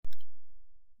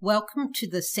Welcome to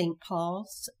the St.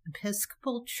 Paul's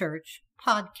Episcopal Church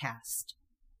podcast.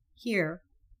 Here,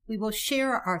 we will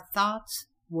share our thoughts,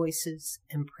 voices,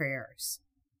 and prayers.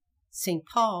 St.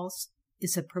 Paul's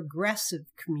is a progressive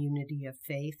community of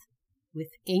faith with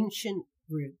ancient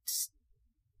roots.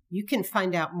 You can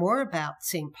find out more about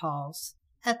St. Paul's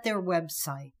at their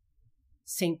website,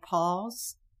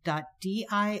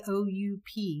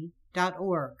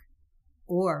 stpauls.dioup.org,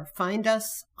 or find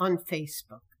us on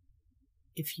Facebook.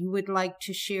 If you would like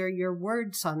to share your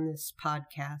words on this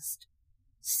podcast,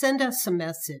 send us a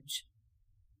message.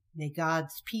 May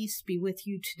God's peace be with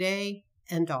you today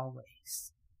and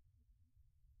always.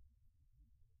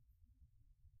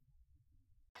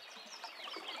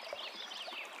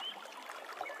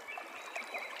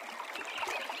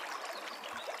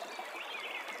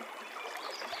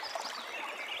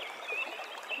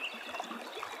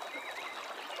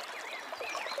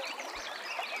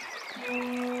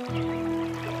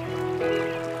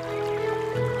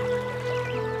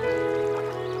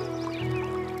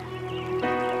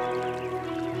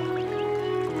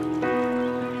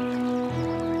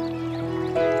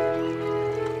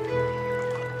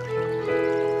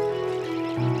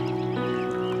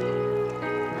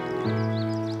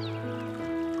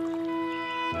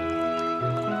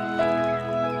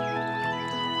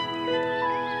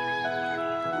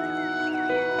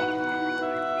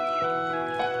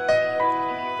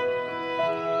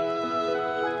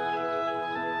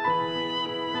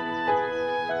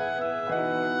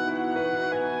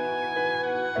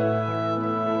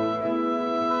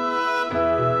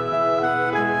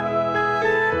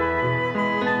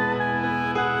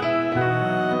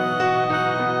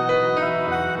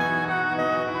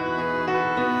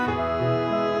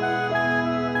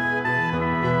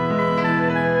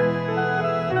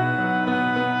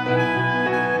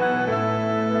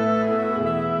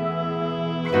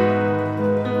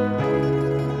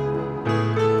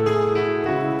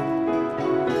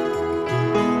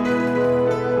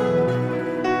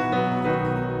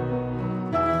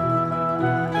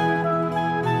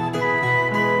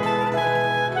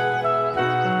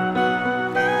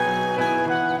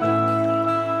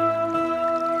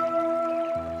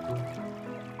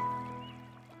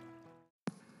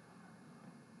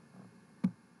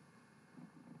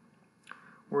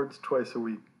 Words twice a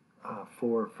week,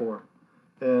 4.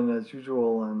 And as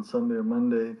usual on Sunday or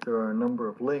Monday, there are a number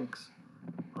of links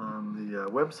on the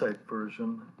website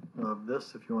version of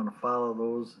this. If you want to follow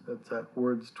those, it's at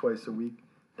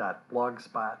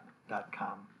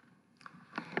wordstwiceaweek.blogspot.com.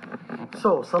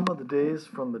 So, some of the days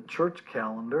from the church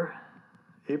calendar.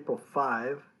 April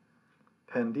 5,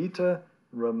 Pandita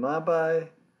Ramabai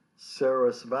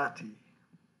Sarasvati.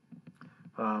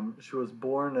 She was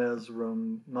born as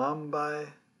Ramabai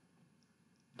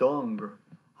Dong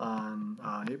on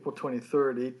April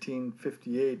 23rd,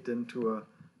 1858, into a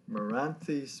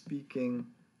Marathi-speaking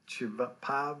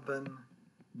Chivapavan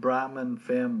Brahmin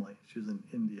family. She was in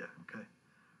India. Okay.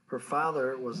 Her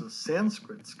father was a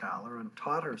Sanskrit scholar and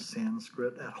taught her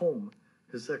Sanskrit at home.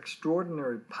 His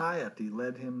extraordinary piety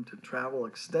led him to travel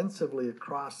extensively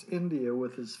across India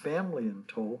with his family in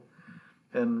tow,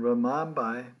 and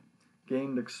Ramabai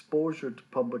gained exposure to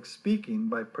public speaking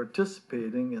by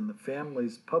participating in the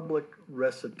family's public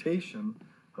recitation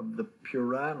of the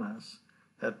Puranas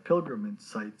at pilgrimage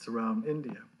sites around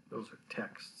India. Those are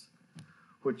texts,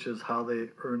 which is how they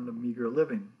earned a meager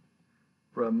living.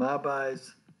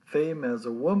 Ramabai's fame as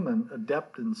a woman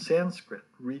adept in Sanskrit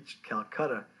reached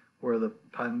Calcutta, where the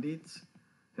Pandits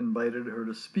invited her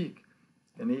to speak.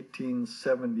 In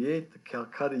 1878, the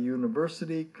Calcutta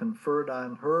University conferred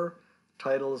on her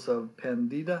titles of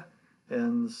Pandita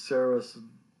and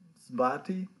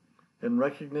Sarasvati in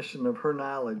recognition of her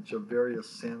knowledge of various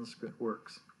Sanskrit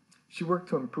works. She worked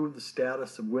to improve the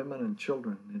status of women and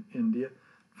children in India,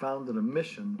 founded a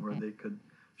mission where they could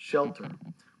shelter,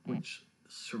 which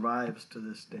survives to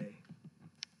this day.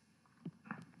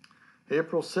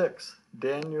 April 6,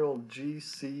 Daniel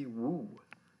G.C. Wu,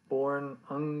 born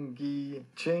Ungyi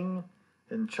Ching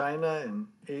in China in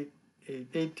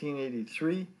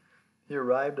 1883. He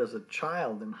arrived as a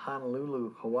child in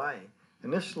Honolulu, Hawaii.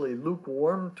 Initially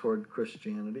lukewarm toward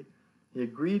Christianity, he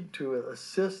agreed to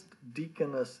assist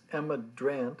Deaconess Emma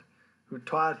Drant, who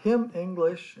taught him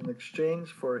English in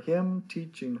exchange for him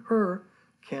teaching her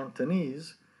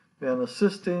Cantonese and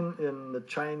assisting in the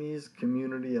Chinese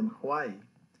community in Hawaii.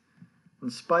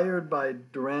 Inspired by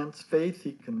Durant's faith,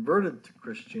 he converted to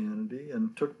Christianity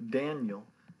and took Daniel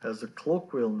as a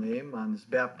colloquial name on his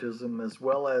baptism, as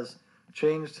well as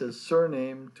changed his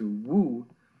surname to Wu,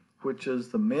 which is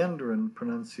the Mandarin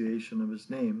pronunciation of his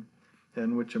name,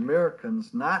 and which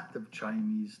Americans not of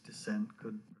Chinese descent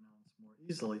could pronounce more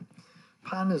easily.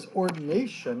 Upon his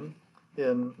ordination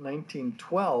in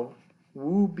 1912,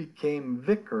 Wu became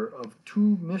vicar of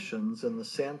 2 missions in the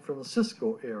San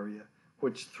Francisco area,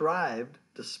 which thrived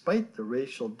despite the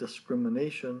racial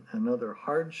discrimination and other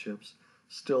hardships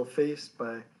still faced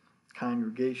by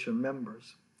congregation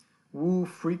members. Wu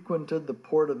frequented the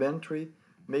port of entry,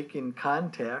 making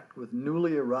contact with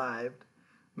newly arrived,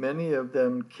 many of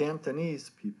them Cantonese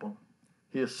people.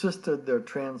 He assisted their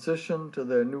transition to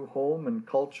their new home and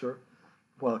culture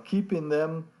while helping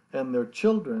them and their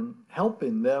children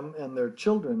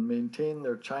maintain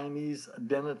their Chinese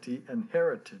identity and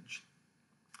heritage.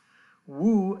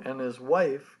 Wu and his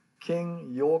wife,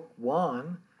 King Yok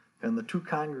Wan, and the 2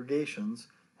 congregations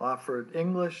offered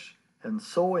English and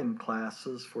sewing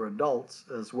classes for adults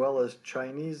as well as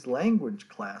Chinese language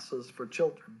classes for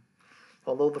children.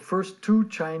 Although the first 2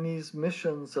 Chinese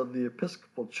missions of the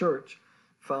Episcopal Church,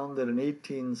 founded in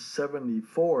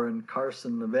 1874 in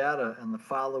Carson, Nevada, and the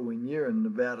following year in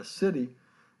Nevada City,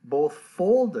 both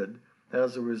folded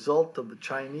as a result of the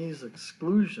Chinese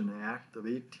Exclusion Act of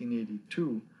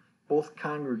 1882, both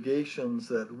congregations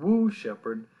that Wu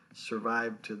shepherded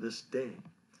survive to this day,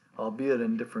 albeit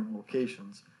in different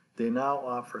locations. They now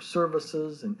offer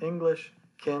services in English,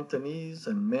 Cantonese,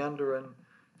 and Mandarin,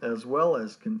 as well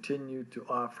as continue to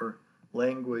offer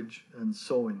language and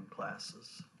sewing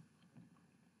classes.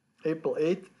 April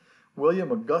 8th,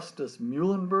 William Augustus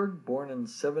Muhlenberg, born in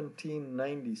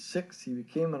 1796, he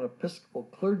became an Episcopal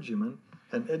clergyman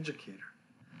and educator.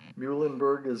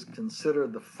 Muhlenberg is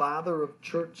considered the father of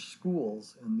church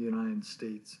schools in the United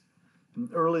States. An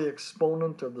early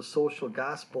exponent of the social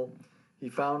gospel, he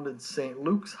founded St.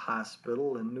 Luke's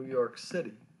Hospital in New York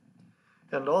City.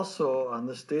 And also on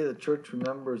this day, the church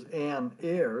remembers Anne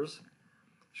Ayres.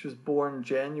 She was born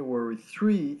January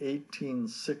 3,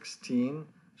 1816.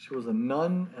 She was a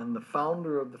nun and the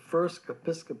founder of the first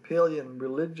Episcopalian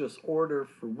religious order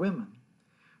for women.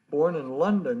 Born in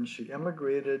London, she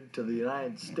emigrated to the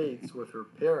United States with her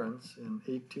parents in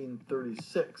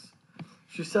 1836.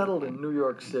 She settled in New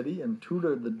York City and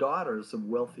tutored the daughters of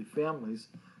wealthy families.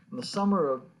 In the summer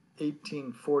of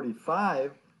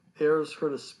 1845, Ayres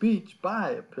heard a speech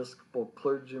by Episcopal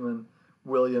clergyman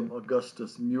William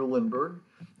Augustus Muhlenberg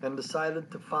and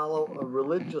decided to follow a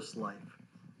religious life.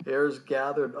 Ayres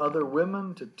gathered other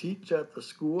women to teach at the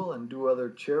school and do other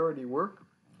charity work.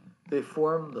 They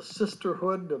formed the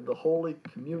Sisterhood of the Holy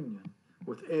Communion,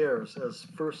 with Ayres as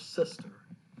first sister.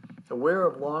 Aware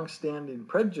of long-standing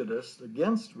prejudice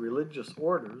against religious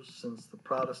orders since the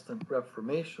Protestant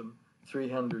Reformation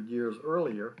 300 years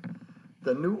earlier,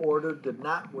 the new order did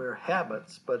not wear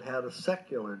habits but had a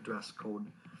secular dress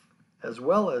code, as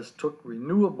well as took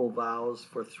renewable vows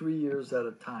for 3 years at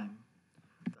a time.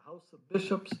 The House of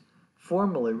Bishops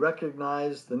formally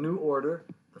recognized the new order,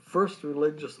 the first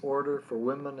religious order for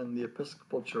women in the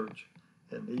Episcopal Church,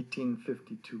 in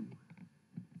 1852.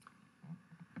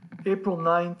 April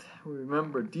 9th, we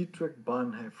remember Dietrich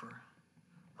Bonhoeffer,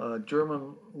 a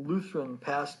German Lutheran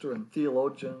pastor and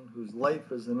theologian whose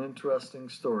life is an interesting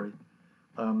story.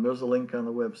 There's a link on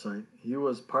the website. He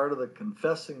was part of the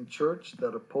confessing church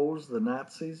that opposed the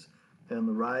Nazis and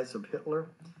the rise of Hitler.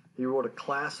 He wrote a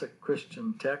classic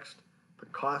Christian text, The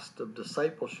Cost of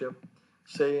Discipleship,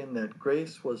 saying that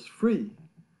grace was free,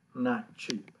 not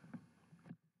cheap.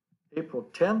 April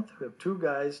 10th, we have 2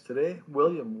 guys today.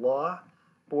 William Law,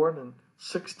 born in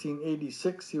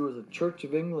 1686, he was a Church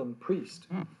of England priest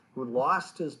who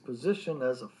lost his position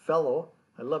as a fellow.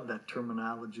 I love that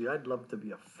terminology. I'd love to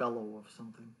be a fellow of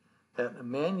something. At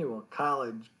Emmanuel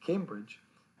College, Cambridge,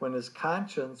 when his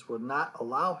conscience would not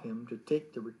allow him to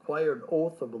take the required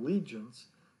oath of allegiance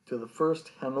to the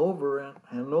first Hanoverian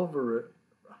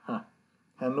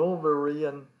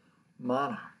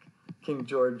monarch, King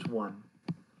George I.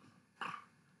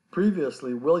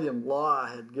 Previously, William Law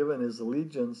had given his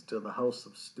allegiance to the House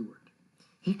of Stuart.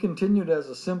 He continued as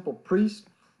a simple priest.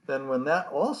 Then when that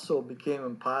also became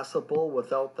impossible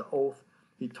without the oath,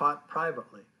 he taught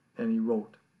privately, and he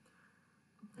wrote.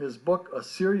 His book, A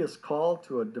Serious Call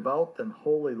to a Devout and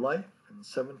Holy Life, in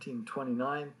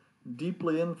 1729,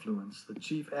 deeply influenced the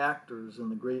chief actors in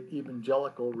the great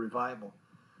evangelical revival.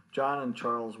 John and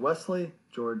Charles Wesley,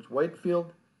 George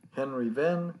Whitefield, Henry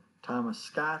Venn, Thomas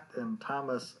Scott, and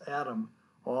Thomas Adam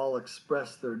all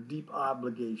expressed their deep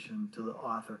obligation to the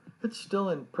author. It's still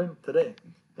in print today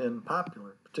and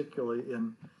popular, particularly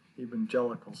in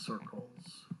evangelical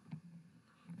circles.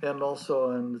 And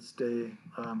also on this day,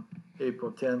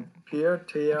 April 10th, Pierre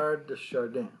Teilhard de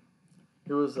Chardin.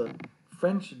 He was a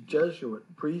French Jesuit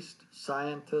priest,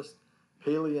 scientist,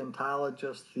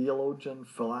 paleontologist, theologian,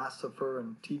 philosopher,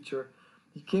 and teacher,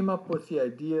 he came up with the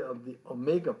idea of the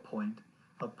omega point,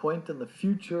 a point in the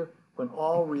future when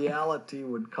all reality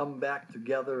would come back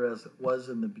together as it was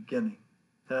in the beginning.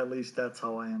 At least that's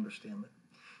how I understand it.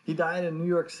 He died in New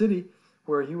York City,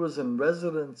 where he was in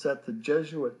residence at the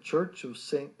Jesuit Church of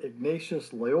St.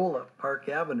 Ignatius Loyola, Park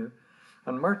Avenue,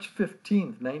 on March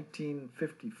 15,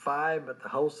 1955, at the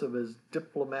house of his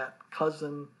diplomat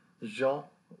cousin, Jean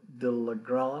de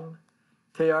Legrand.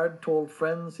 Teilhard told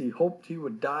friends he hoped he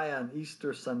would die on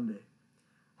Easter Sunday.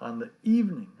 On the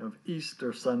evening of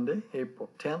Easter Sunday, April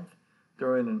 10th,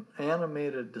 during an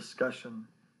animated discussion,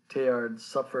 Teilhard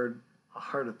suffered a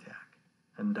heart attack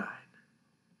and died.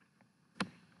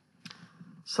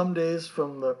 Some days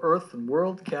from the Earth and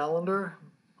World calendar,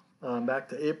 back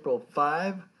to April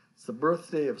 5, it's the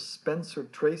birthday of Spencer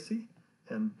Tracy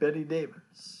and Betty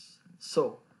Davis.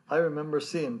 So, I remember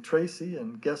seeing Tracy,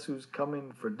 and guess who's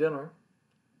coming for dinner?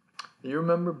 Do you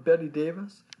remember Betty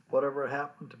Davis? Whatever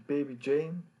happened to Baby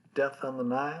Jane? Death on the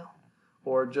Nile?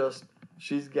 Or just,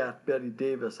 she's got Betty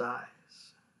Davis eyes?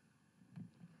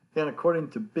 And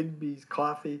according to Bigby's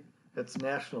Coffee, it's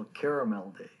National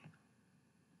Caramel Day.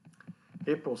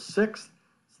 April 6th,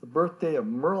 it's the birthday of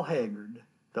Merle Haggard,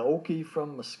 the Okie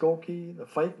from Muskogee, The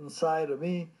Fightin' Side of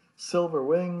Me, Silver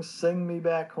Wings, Sing Me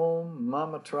Back Home,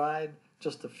 Mama Tried,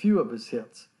 just a few of his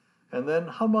hits. And then,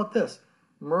 how about this?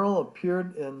 Merle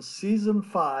appeared in Season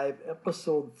 5,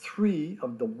 Episode 3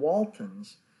 of The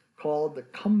Waltons, called The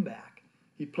Comeback.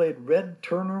 He played Red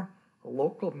Turner, a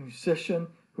local musician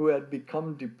who had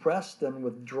become depressed and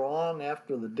withdrawn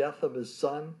after the death of his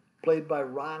son, played by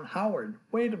Ron Howard.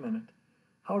 Wait a minute.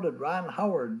 How did Ron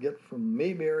Howard get from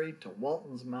Mayberry to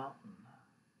Walton's Mountain?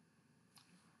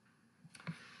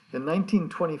 In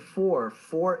 1924,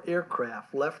 4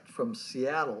 aircraft left from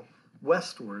Seattle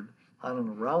westward on an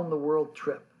around-the-world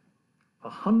trip.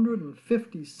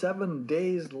 157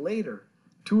 days later,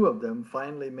 2 of them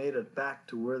finally made it back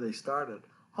to where they started.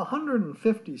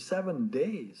 157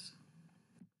 days.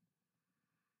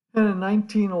 And in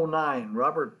 1909,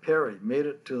 Robert Peary made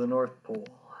it to the North Pole.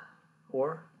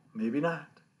 Or maybe not.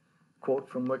 Quote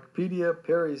from Wikipedia,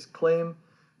 Peary's claim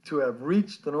to have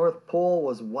reached the North Pole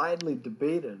was widely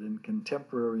debated in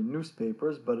contemporary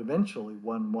newspapers, but eventually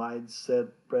won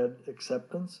widespread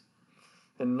acceptance.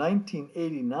 In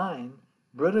 1989,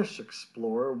 British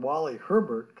explorer Wally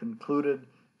Herbert concluded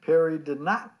Peary did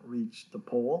not reach the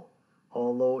pole,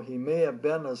 although he may have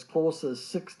been as close as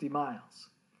 60 miles.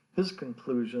 His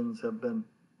conclusions have been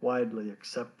widely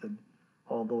accepted,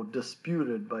 although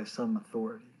disputed by some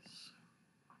authorities.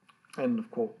 End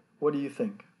of quote. What do you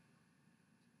think?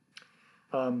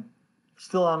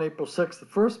 Still on April 6th, the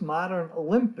first modern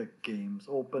Olympic Games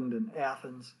opened in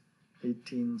Athens,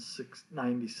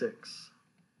 1896.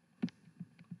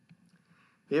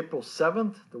 April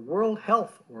 7th, the World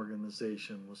Health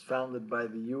Organization was founded by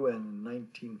the UN in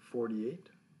 1948.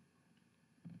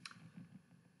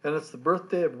 And it's the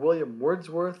birthday of William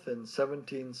Wordsworth in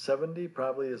 1770,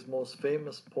 probably his most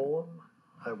famous poem,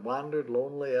 I Wandered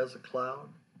Lonely as a Cloud,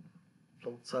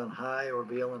 Floats on High or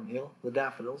Valen Hill, The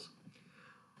Daffodils.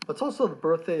 It's also the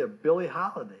birthday of Billie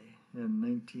Holiday in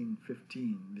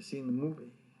 1915. Have you seen the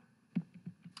movie?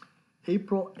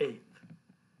 April 8th,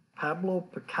 Pablo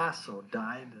Picasso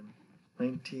died in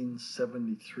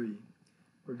 1973.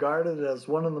 Regarded as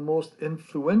one of the most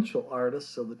influential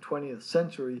artists of the 20th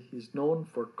century, he's known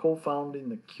for co-founding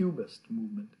the Cubist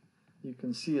movement. You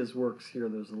can see his works here.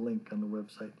 There's a link on the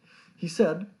website. He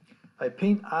said, I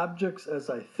paint objects as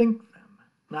I think them,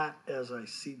 not as I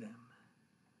see them.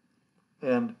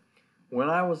 And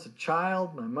when I was a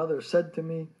child, my mother said to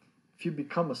me, if you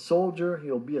become a soldier,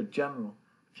 you'll be a general.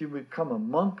 If you become a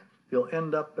monk, you'll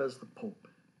end up as the Pope.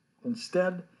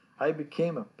 Instead, I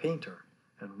became a painter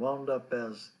and wound up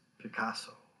as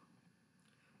Picasso.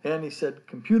 And he said,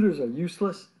 computers are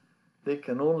useless. They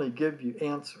can only give you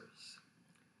answers.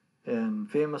 And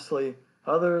famously,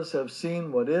 others have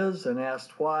seen what is and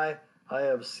asked why. I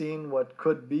have seen what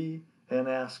could be and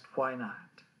asked why not.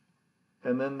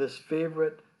 And then this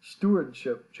favorite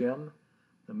stewardship gem,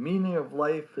 the meaning of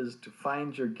life is to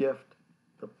find your gift.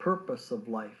 The purpose of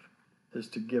life is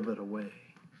to give it away.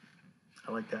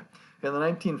 I like that. In the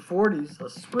 1940s, a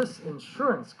Swiss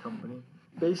insurance company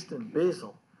based in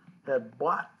Basel had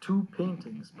bought 2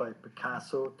 paintings by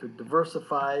Picasso to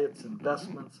diversify its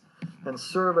investments and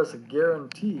serve as a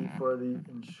guarantee for the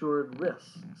insured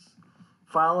risks.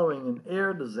 Following an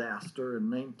air disaster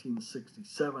in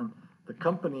 1967, the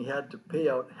company had to pay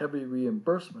out heavy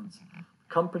reimbursements. The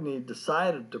company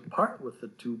decided to part with the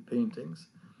 2 paintings,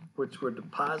 which were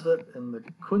deposited in the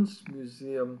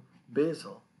Kunstmuseum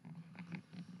Basel.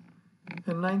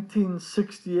 In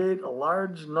 1968, a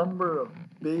large number of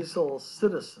Basel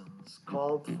citizens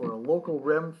called for a local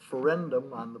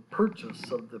referendum on the purchase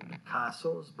of the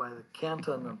Picassos by the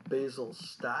canton of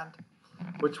Basel-Stadt,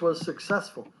 which was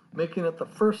successful, making it the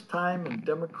first time in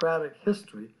democratic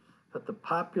history that the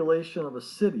population of a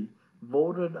city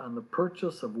voted on the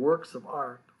purchase of works of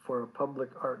art for a public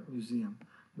art museum.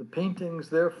 The paintings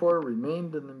therefore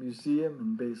remained in the museum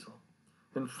in Basel.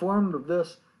 Informed of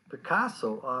this,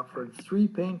 Picasso offered 3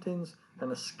 paintings and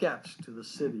a sketch to the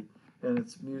city and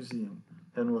its museum,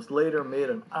 and was later made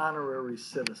an honorary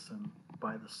citizen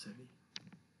by the city.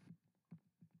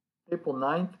 April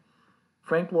 9th,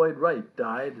 Frank Lloyd Wright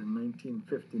died in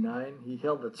 1959. He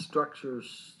held that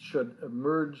structures should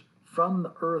emerge from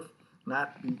the earth,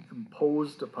 not be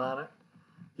imposed upon it.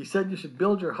 He said you should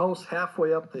build your house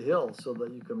halfway up the hill so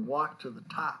that you can walk to the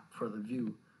top for the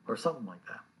view, or something like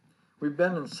that. We've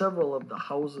been in several of the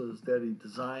houses that he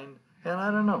designed, and I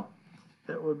don't know,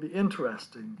 it would be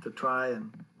interesting to try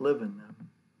and live in them.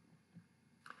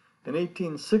 In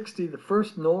 1860, the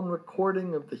first known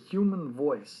recording of the human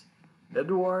voice,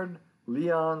 Edouard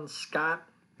Leon Scott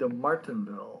de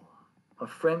Martinville, a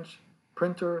French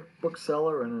printer,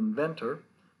 bookseller, and inventor,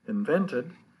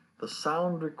 invented the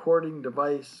sound recording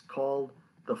device called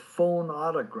the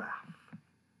phonautograph.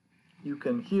 You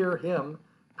can hear him,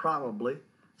 probably,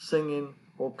 singing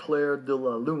Au Clair de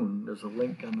la Lune. There's a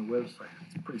link on the website.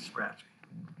 It's pretty scratchy.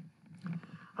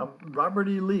 Robert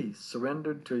E. Lee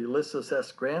surrendered to Ulysses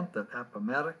S. Grant at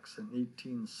Appomattox in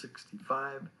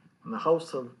 1865 in the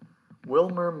house of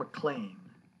Wilmer McLean,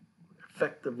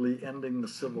 effectively ending the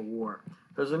Civil War.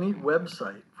 There's a neat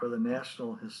website for the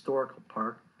National Historical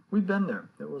Park. We've been there.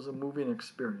 It was a moving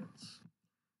experience.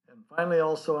 And finally,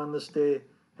 also on this day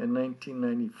in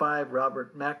 1995,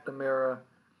 Robert McNamara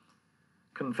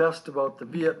confessed about the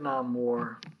Vietnam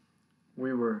War.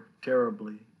 We were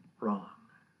terribly wrong.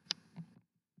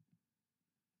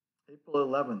 April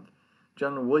 11th,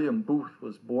 General William Booth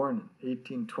was born in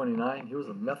 1829. He was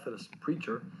a Methodist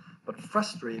preacher, but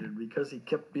frustrated because he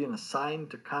kept being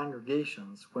assigned to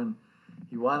congregations when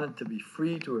he wanted to be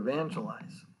free to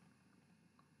evangelize.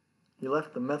 He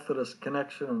left the Methodist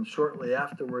connection and shortly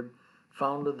afterward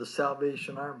founded the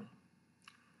Salvation Army.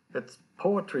 It's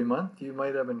Poetry Month. You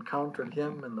might have encountered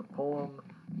him in the poem,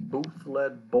 Booth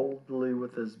led boldly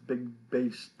with his big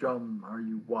bass drum, are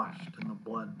you washed in the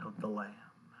blood of the Lamb,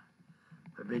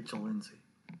 by Rachel Lindsay.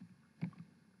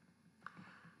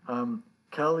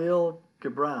 Khalil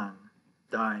Gibran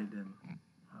died in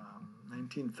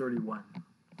 1931.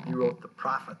 He wrote The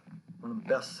Prophet, one of the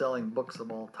best-selling books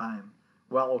of all time.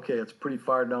 Well, okay, it's pretty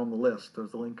far down the list.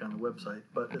 There's a link on the website,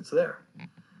 but it's there.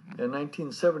 In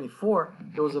 1974,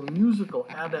 there was a musical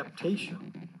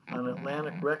adaptation on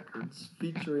Atlantic Records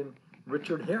featuring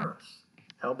Richard Harris,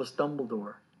 Albus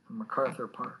Dumbledore, and MacArthur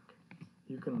Park.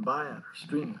 You can buy it or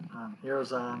stream it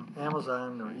on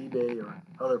Amazon or eBay or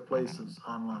other places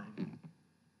online.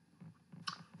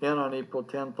 And on April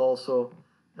 10th also,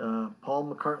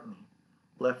 Paul McCartney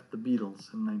left the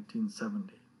Beatles in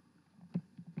 1970.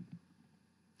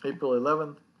 April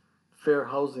 11th, Fair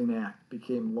Housing Act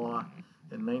became law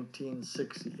in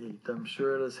 1968. I'm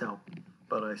sure it has helped,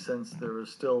 but I sense there is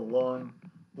still a long,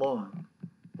 long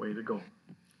way to go.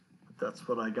 But that's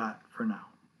what I got for now.